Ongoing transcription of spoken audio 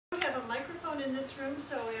everyone in this room,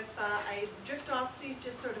 so if I drift off, please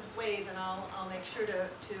just sort of wave and I'll make sure to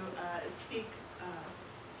speak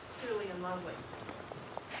clearly and loudly.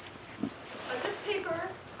 This paper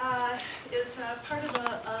is part of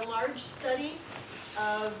a large study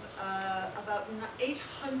of about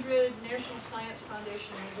 800 National Science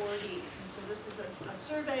Foundation awardees. And so this is a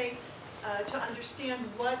survey to understand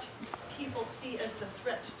what people see as the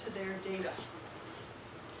threat to their data.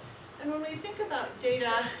 And when we think about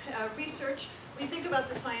data research, we think about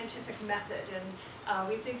the scientific method, and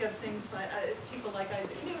we think of things like people like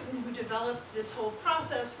Isaac Newton, who developed this whole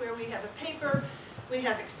process where we have a paper, we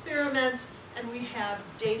have experiments, and we have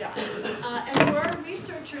data. And for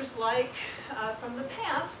researchers like from the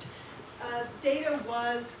past, data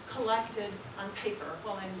was collected on paper,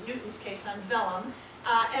 well in Newton's case on vellum,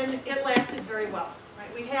 and it lasted very well.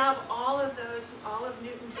 Right? We have all of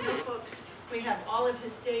Newton's notebooks, we have all of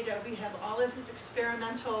his data, we have all of his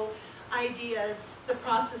experimental ideas, the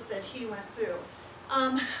process that he went through.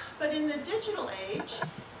 But in the digital age,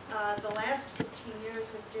 the last 15 years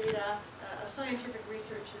of data, of scientific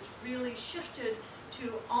research has really shifted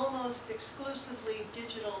to almost exclusively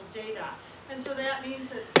digital data. And so that means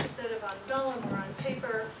that instead of on vellum or on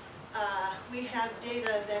paper, we have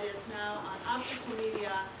data that is now on optical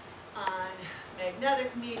media, on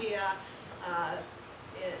magnetic media,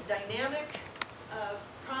 dynamic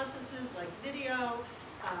processes like video,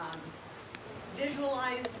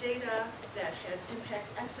 visualized data that has impact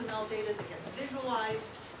XML data that gets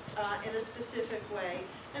visualized in a specific way.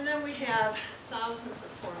 And then we have thousands of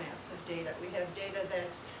formats of data. We have data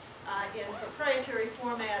that's in proprietary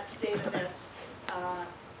formats, data that's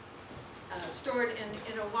stored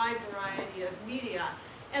in a wide variety of media.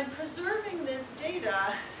 And preserving this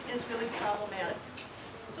data is really problematic.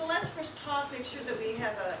 So let's first make sure that we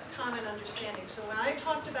have a common understanding. So when I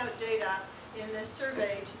talked about data in this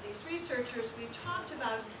survey to these researchers, we talked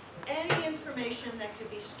about any information that could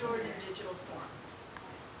be stored in digital form.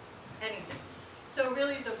 Anything. So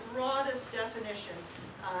really the broadest definition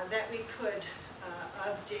that we could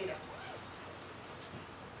of data.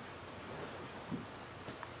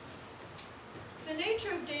 The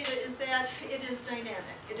nature of data is that it is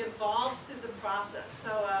dynamic. It evolves through the process.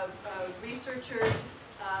 So researchers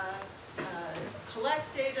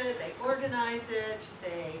collect data, they organize it,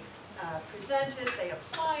 they present it, they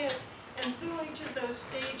apply it, and through each of those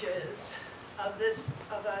stages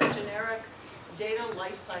of a generic data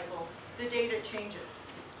life cycle, the data changes.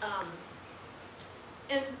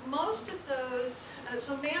 And most of those,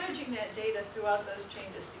 so managing that data throughout those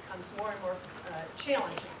changes becomes more and more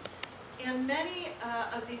challenging. And many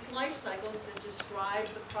of these life cycles that describe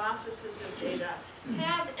the processes of data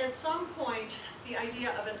have at some point the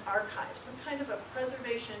idea of an archive, some kind of a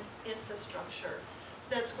preservation infrastructure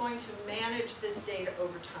that's going to manage this data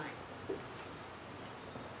over time.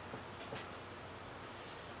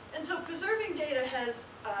 And so preserving data has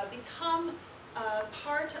become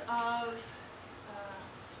part of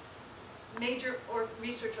major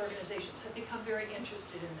research organizations have become very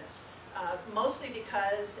interested in this. Mostly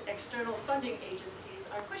because external funding agencies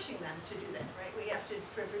are pushing them to do that, right? We have to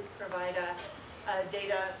provide a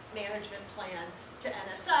data management plan to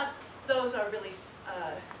NSF. Those are really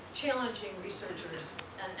challenging researchers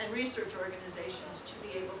and research organizations to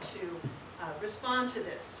be able to respond to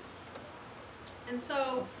this. And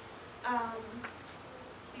so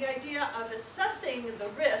the idea of assessing the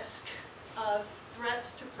risk of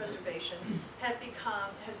threats to preservation has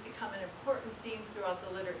become an important theme throughout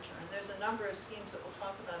the literature. And there's a number of schemes that we'll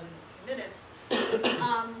talk about in a few minutes.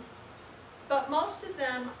 But most of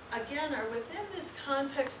them, again, are within this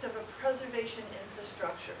context of a preservation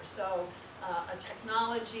infrastructure. So a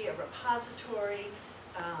technology, a repository,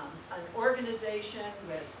 an organization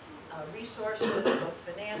with resources, both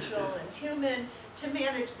financial and human, to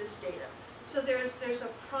manage this data. So there's a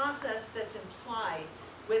process that's implied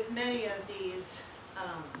with many of these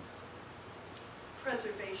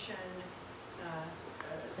preservation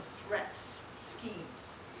threats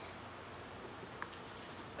schemes.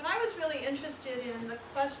 But I was really interested in the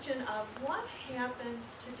question of what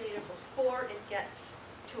happens to data before it gets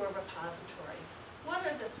to a repository. What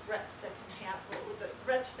are the threats that can happen, the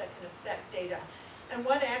threats that can affect data? And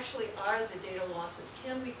what actually are the data losses?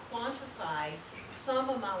 Can we quantify some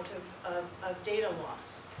amount of data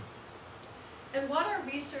loss? And what are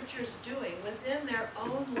researchers doing within their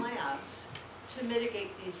own labs to mitigate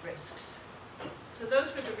these risks? So those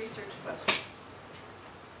were the research questions.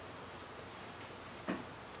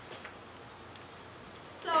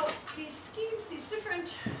 So these schemes, these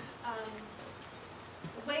different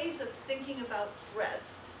ways of thinking about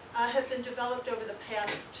threats have been developed over the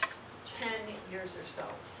past 10 years or so.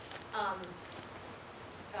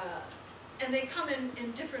 And they come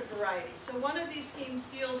in different varieties. So one of these schemes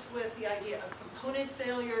deals with the idea of component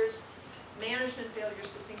failures, management failures,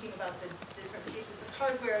 so thinking about the different pieces of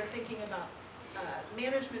hardware, thinking about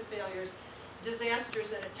management failures,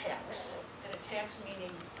 disasters, and attacks. And attacks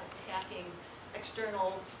meaning attacking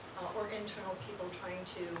external or internal people trying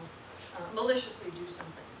to maliciously do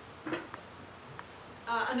something.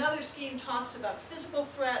 Another scheme talks about physical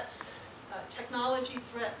threats, technology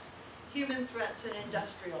threats, human threats, and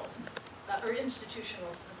industrial or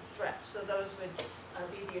institutional threats. So those would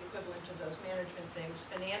be the equivalent of those management things,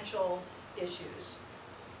 financial issues.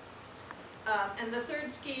 And the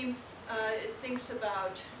third scheme thinks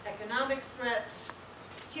about economic threats,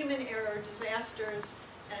 human error, disasters,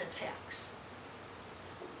 and attacks.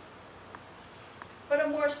 But a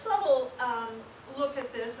more subtle look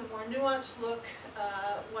at this, a more nuanced look,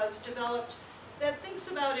 was developed that thinks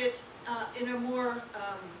about it in a more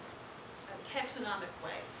taxonomic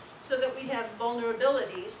way, so that we have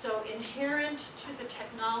vulnerabilities. So inherent to the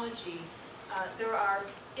technology, there are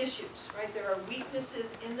issues, right? There are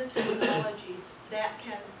weaknesses in the technology that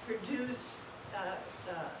can produce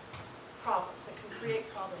problems, that can create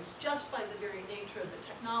problems just by the very nature of the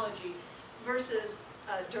technology versus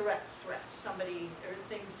direct threats, somebody or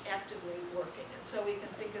things actively working. And so we can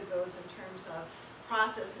think of those in terms of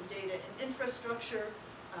process and data and infrastructure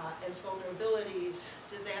as vulnerabilities,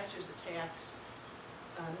 disasters, attacks,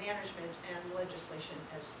 management, and legislation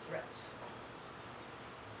as threats.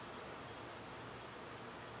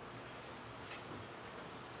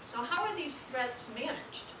 So how are these threats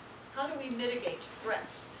managed? How do we mitigate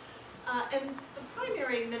threats? And the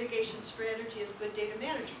primary mitigation strategy is good data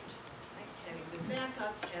management. Having good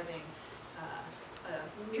backups, having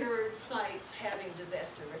mirrored sites, having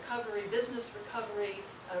disaster recovery, business recovery,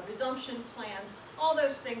 resumption plans, all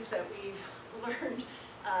those things that we've learned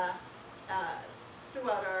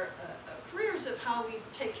throughout our careers of how we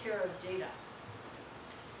take care of data.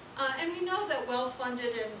 And we know that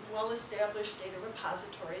well-funded and well-established data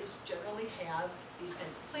repositories generally have these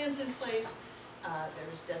kinds of plans in place.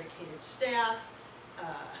 There's dedicated staff.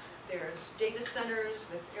 There's data centers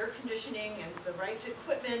with air conditioning and the right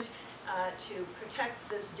equipment to protect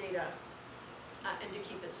this data and to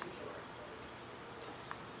keep it secure.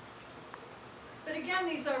 But again,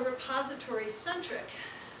 these are repository-centric,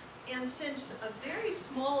 and since a very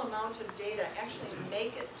small amount of data actually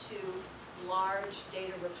make it to large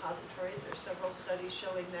data repositories, there are several studies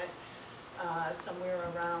showing that somewhere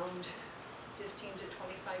around 15 to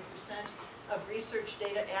 25% of research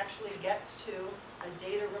data actually gets to a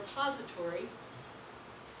data repository.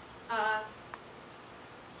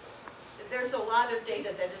 There's a lot of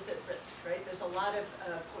data that is at risk, right? There's a lot of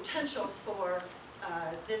potential for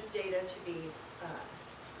this data to be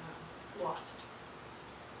lost.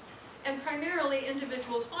 And primarily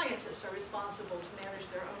individual scientists are responsible to manage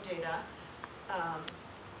their own data,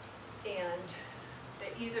 and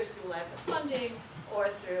either through lack of funding or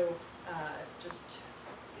through just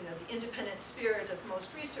the independent spirit of most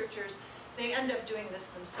researchers, they end up doing this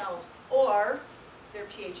themselves, or their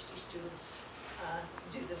PhD students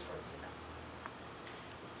do this work for them.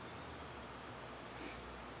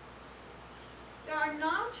 There are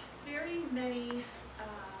not very many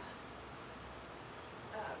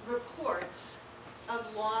reports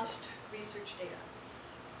of lost research data.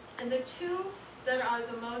 And the two that are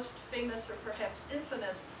the most famous or perhaps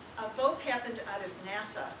infamous both happened out of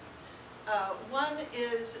NASA. One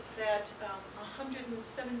is that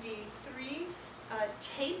 173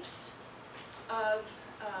 tapes of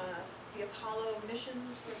the Apollo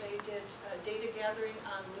missions where they did data gathering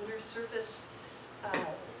on lunar surface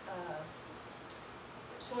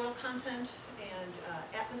soil content and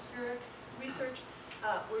atmospheric research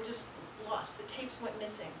were just lost. The tapes went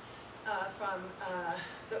missing. From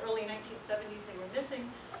the early 1970s they were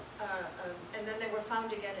missing, and then they were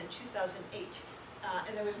found again in 2008.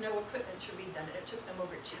 And there was no equipment to read them, and it took them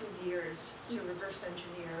over 2 years to reverse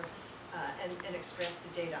engineer and extract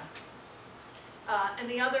the data. And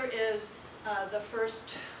the other is the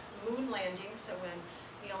first moon landing. So when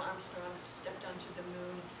Neil Armstrong stepped onto the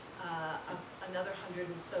moon, another 100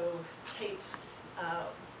 and so tapes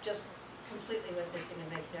just completely went missing,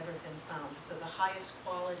 and they've never been found. So the highest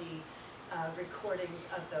quality recordings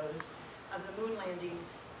of the moon landing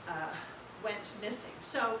went missing.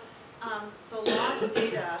 So the lost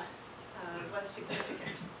data was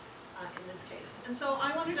significant in this case. And so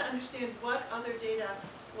I wanted to understand what other data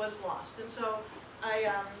was lost. And so I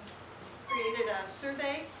created a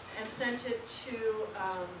survey and sent it to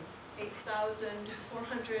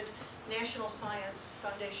 8,400 National Science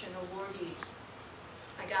Foundation awardees.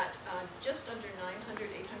 I got just under 900,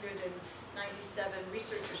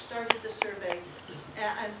 researchers started the survey,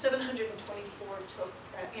 and 724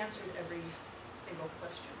 answered every single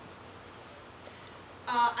question.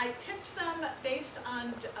 I picked them based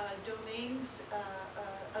on domains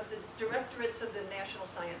of the directorates of the National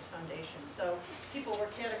Science Foundation. So people were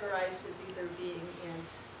categorized as either being in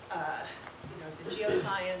the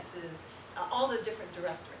geosciences, all the different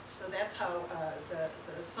directorates. So that's how the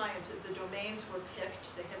domains were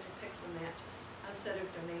picked. They had to pick from that set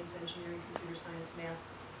of domains: engineering, computer science, math,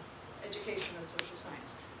 education, and social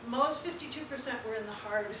science. Most, 52%, were in the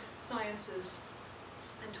hard sciences,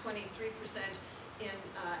 and 23% in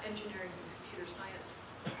engineering and computer science.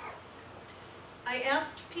 I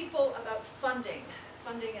asked people about funding.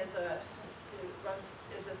 Funding is a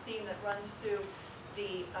theme that runs through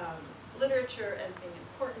the literature as being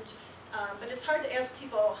important, but it's hard to ask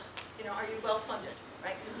people, are you well funded,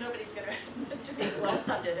 right? Because nobody's going to be well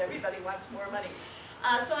funded. Everybody wants more money.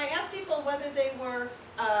 So I asked people whether they were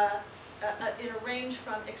in a range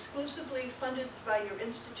from exclusively funded by your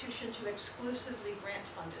institution to exclusively grant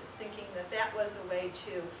funded, thinking that that was a way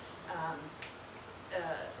to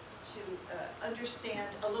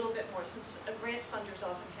understand a little bit more, since grant funders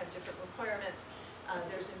often have different requirements.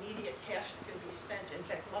 There's immediate cash that can be spent, in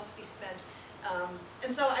fact must be spent.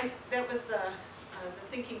 And so that was the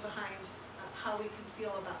thinking behind how we can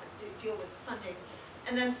deal with funding.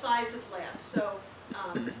 And then size of labs. So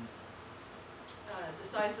the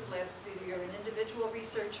size of labs is either you're an individual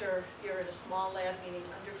researcher, you're in a small lab, meaning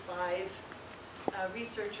under 5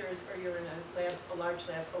 researchers, or you're in a large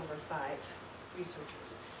lab over 5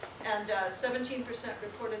 researchers. And 17%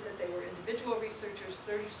 reported that they were individual researchers,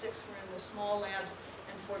 36% were in the small labs,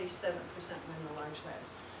 and 47% were in the large labs.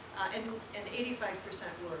 And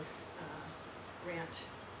 85% were grant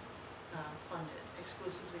funded,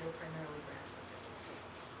 exclusively or primarily grant funded.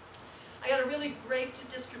 I got a really great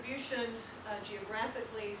distribution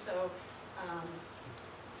geographically, so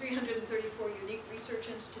 334 unique research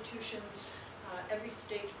institutions, every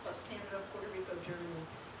state plus Canada, Puerto Rico, Germany,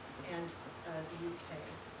 and the UK.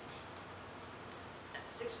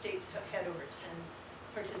 6 states have had over 10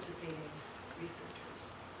 participating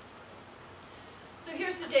researchers. So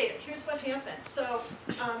here's the data. Here's what happened. So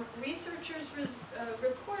researchers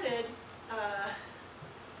reported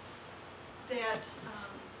that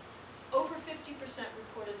over 50%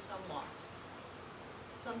 reported some loss,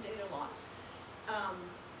 some data loss.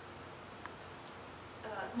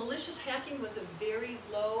 Malicious hacking was a very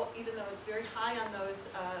low, even though it's very high on those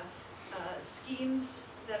schemes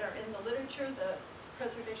that are in the literature, the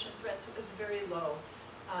preservation threats, it was very low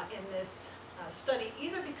in this study,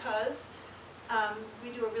 either because we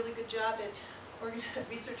do a really good job at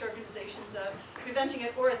research organizations of preventing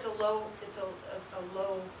it, or it's a low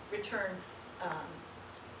return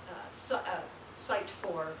site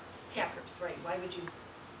for hackers, right? Why would you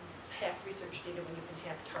hack research data when you can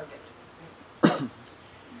hack Target? Right?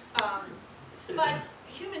 But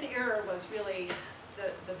human error was really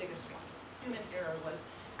the biggest one. Human error was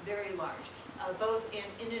very large, both in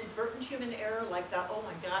inadvertent human error, like the, oh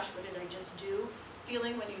my gosh, what did I just do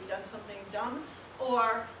feeling when you've done something dumb,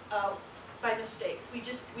 or by mistake. We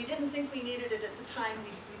didn't think we needed it at the time.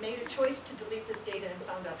 We made a choice to delete this data and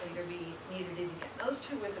found out later we needed it again. Those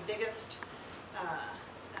two were the biggest,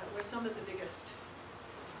 were some of the biggest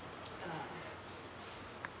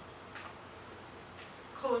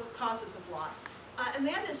causes of loss. And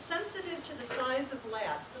that is sensitive to the size of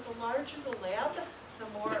labs. So the larger the lab, the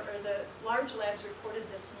large labs reported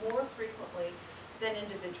this more frequently than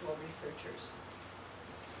individual researchers.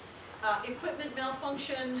 Equipment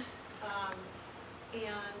malfunction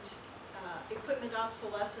and equipment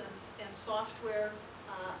obsolescence and software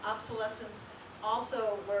obsolescence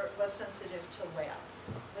also was sensitive to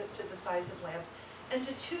labs, to the size of labs, and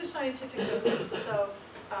to 2 scientific domains. So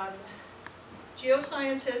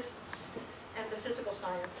geoscientists and the physical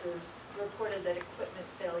sciences reported that equipment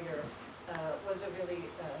failure was a really big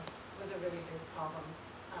problem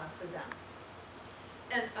for them.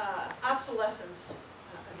 And obsolescence,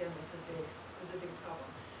 again, was a big problem.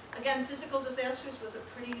 Again, physical disasters was a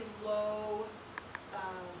pretty low,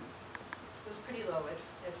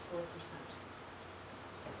 at 4%.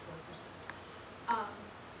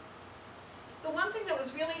 The one thing that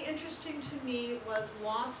was really interesting to me was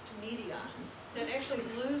lost media. That actually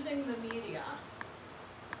losing the media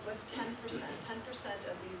was 10%. 10%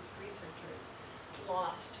 of these researchers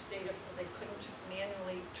lost data because they couldn't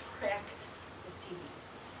manually track the CDs,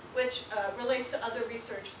 which relates to other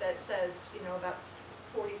research that says, about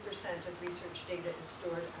 40% of research data is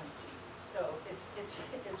stored on CDs. So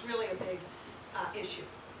it's really a big issue.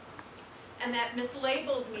 And that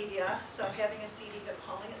mislabeled media, so having a CD but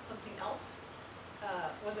calling it something else,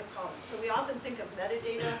 was it called? So we often think of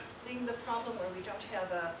metadata being the problem, where we don't have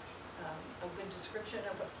a good description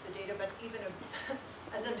of what's the data, but even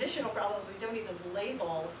an additional problem, we don't even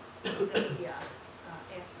label the media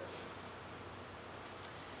accurately.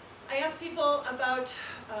 I asked people about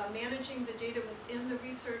managing the data within the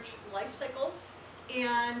research life cycle,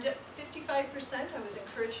 and 55%, I was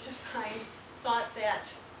encouraged to find, thought that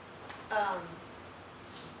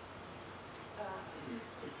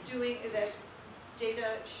that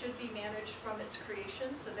data should be managed from its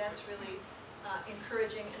creation, so that's really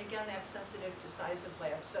encouraging, and again, that's sensitive to size of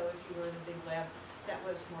lab, so if you were in a big lab, that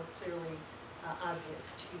was more clearly obvious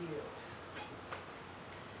to you.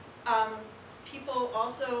 People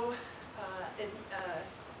also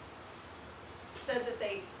said that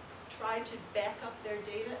they try to back up their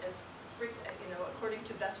data as according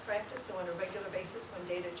to best practice, so on a regular basis when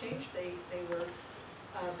data changed, they were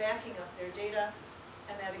backing up their data,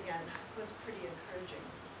 and that again was pretty encouraging.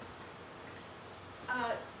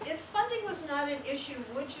 If funding was not an issue,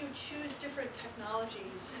 would you choose different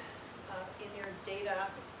technologies in your data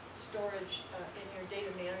storage, in your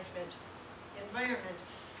data management environment?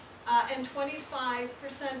 And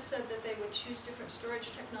 25% said that they would choose different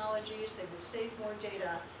storage technologies, they would save more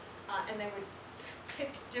data, and they would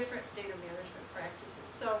pick different data management practices.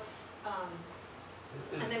 So,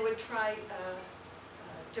 and they would try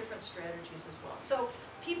different strategies as well. So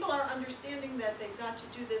people are understanding that they've got to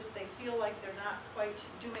do this. They feel like they're not quite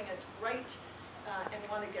doing it right, and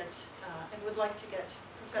want to get and would like to get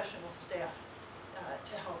professional staff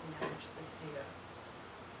to help manage this data.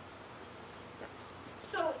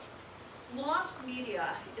 So lost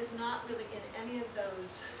media is not really in any of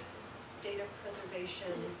those data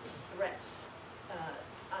preservation threats,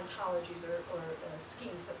 ontologies or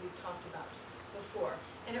schemes that we've talked about before.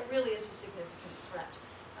 And it really is a significant threat.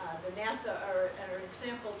 The NASA are an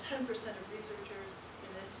example, 10% of researchers in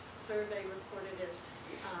this survey reported it.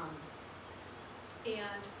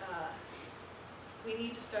 We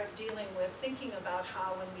need to start dealing with thinking about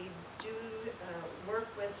how when we do work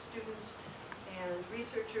with students and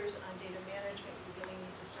researchers on data management, we really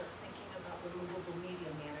need to start thinking about removable media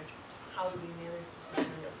management. How do we manage these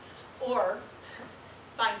materials? Or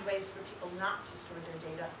find ways for people not to store their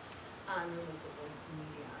data on removable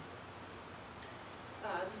media.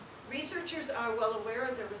 Researchers are well aware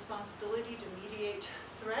of their responsibility to mediate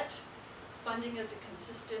threat. Funding is a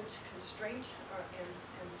consistent constraint and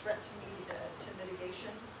threat to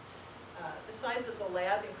mitigation. The size of the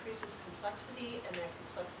lab increases complexity, and that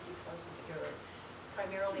complexity causes error,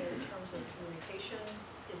 primarily in terms of communication.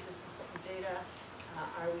 Is this important data?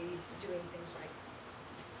 Are we doing things right?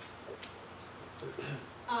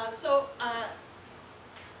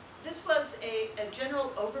 This was a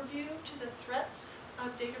general overview to the threats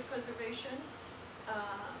of data preservation,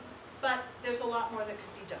 but there's a lot more that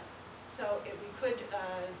could be done. So if we could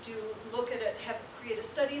look at it, create a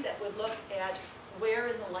study that would look at where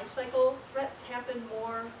in the life cycle threats happen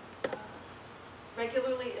more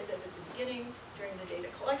regularly. Is it at the beginning, during the data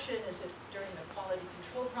collection? Is it during the quality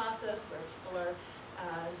control process where people are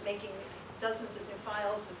making dozens of new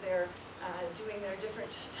files as they're doing their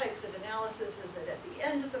different types of analysis? Is it at the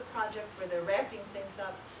end of the project where they're wrapping things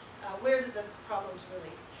up? Where do the problems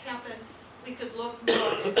really happen? We could look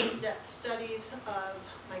more at in-depth studies of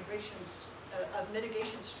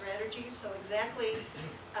mitigation strategies. So exactly,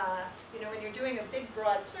 when you're doing a big,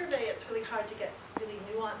 broad survey, it's really hard to get really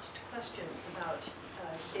nuanced questions about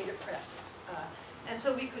data practice. And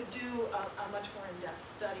so we could do a much more in-depth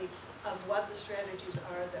study of what the strategies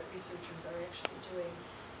are that researchers are actually doing.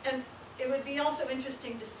 And it would be also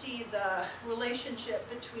interesting to see the relationship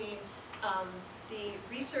between the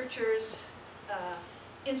researchers'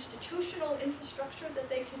 institutional infrastructure that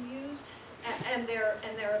they can use and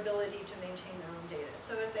their ability to maintain their own data.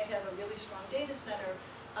 So if they have a really strong data center,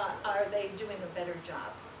 are they doing a better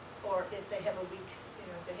job? Or if they have a weak,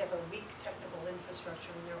 if they have a weak technical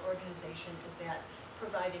infrastructure in their organization, is that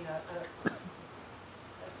providing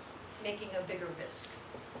making a bigger risk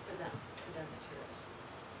for them, for their materials?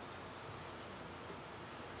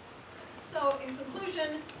 So in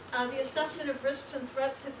conclusion, the assessment of risks and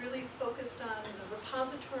threats had really focused on the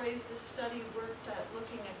repositories. This study worked at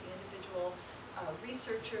looking at the individual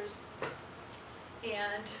researchers,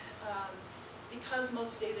 and because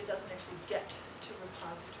most data doesn't actually get to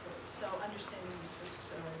repositories, so understanding these risks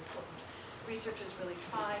are important. Researchers really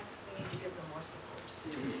try. We need to give them more support.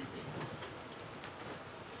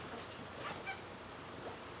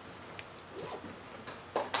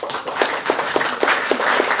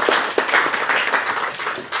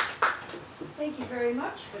 Thank you very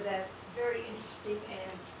much for that very interesting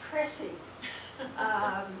and pressing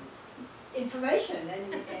information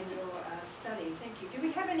and your study. Thank you. Do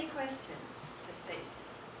we have any questions for Stacy?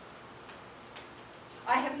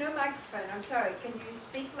 I have no microphone. I'm sorry. Can you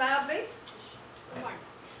speak loudly? Sure.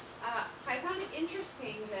 I found it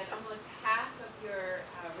interesting that almost half of your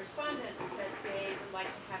respondents said they would like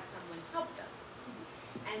to have someone help them.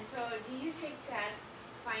 And so do you think that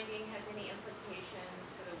finding has any implications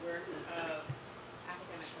for the work of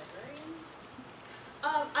academic librarians?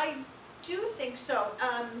 I do think so.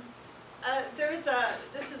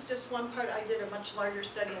 This is just one part. I did a much larger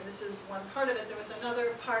study, and this is one part of it. There was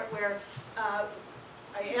another part where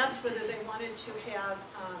I asked whether they wanted to have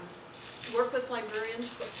work with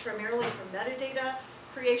librarians primarily for metadata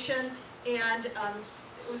creation, and it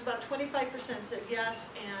was about 25% said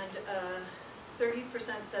yes, and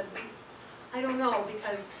 30% said, I don't know,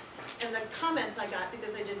 because, and the comments I got,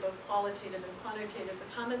 because I did both qualitative and quantitative,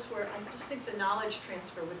 the comments were, I just think the knowledge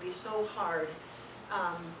transfer would be so hard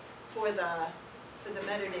for the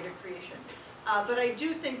metadata creation. But I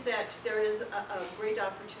do think that there is a great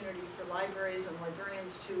opportunity for libraries and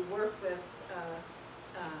librarians to work with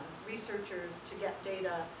researchers to get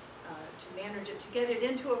data, to manage it, to get it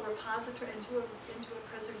into a repository, into a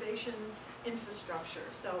preservation infrastructure.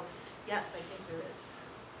 So yes, I think there is.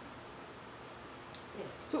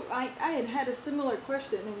 Yes. So I had a similar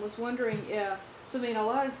question and was wondering if, so I mean a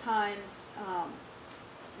lot of times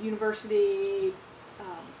university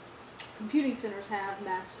computing centers have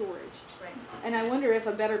mass storage. Right. And I wonder if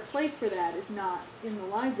a better place for that is not in the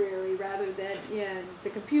library rather than in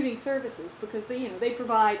the computing services, because they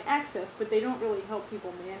provide access, but they don't really help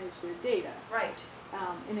people manage their data. Right.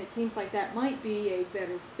 And it seems like that might be a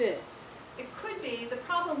better fit. It could be. The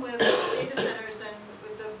problem with data centers and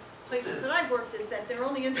with the places that I've worked is that they're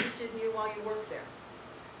only interested in you while you work there.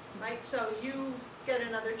 Right? So you get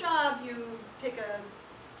another job, you take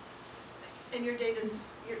and your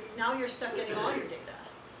data's, now you're stuck getting all your data.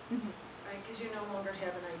 Right? Because you no longer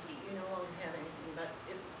have an ID, you no longer have anything. But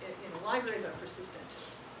libraries are persistent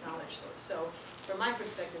knowledge source. So from my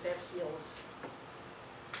perspective, that feels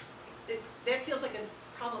like a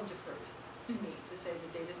problem deferred to me, to say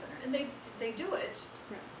the data center. And they do it.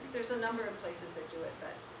 Right. There's a number of places that do it,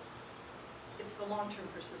 but it's the long-term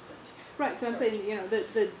persistent. Right, so I'm saying,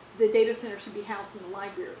 the data center should be housed in the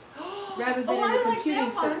library rather than in the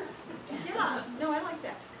computing center. Yeah, no, I like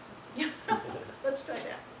that. Yeah, let's try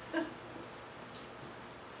that.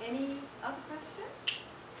 Any other questions?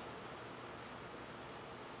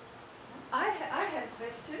 I have a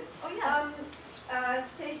question. Oh, yes.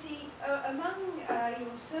 Stacy, among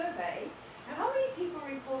your survey, how many people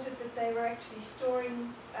reported that they were actually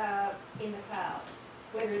storing in the cloud?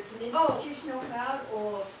 Whether it's an institutional cloud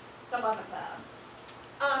or some other cloud?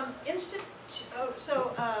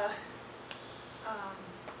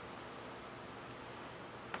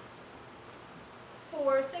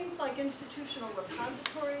 For things like institutional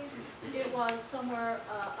repositories, it was somewhere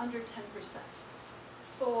under 10%.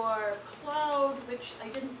 For cloud, which I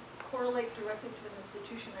didn't correlate directly to an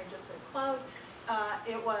institution, I just said cloud,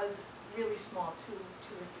 it was really small, 2 or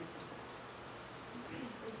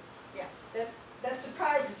 3%. Yeah. That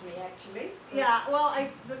surprises me, actually. Yeah, well,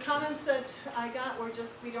 the comments that I got were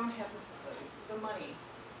just, we don't have the money.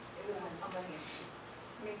 It was a money issue.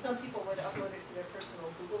 I mean, some people would upload it to their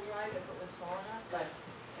personal Google Drive if it was small enough, but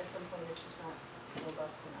at some point it's just not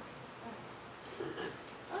robust enough.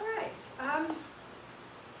 All right.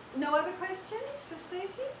 No other questions for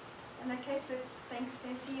Stacy? In that case, let's thank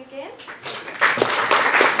Stacy again.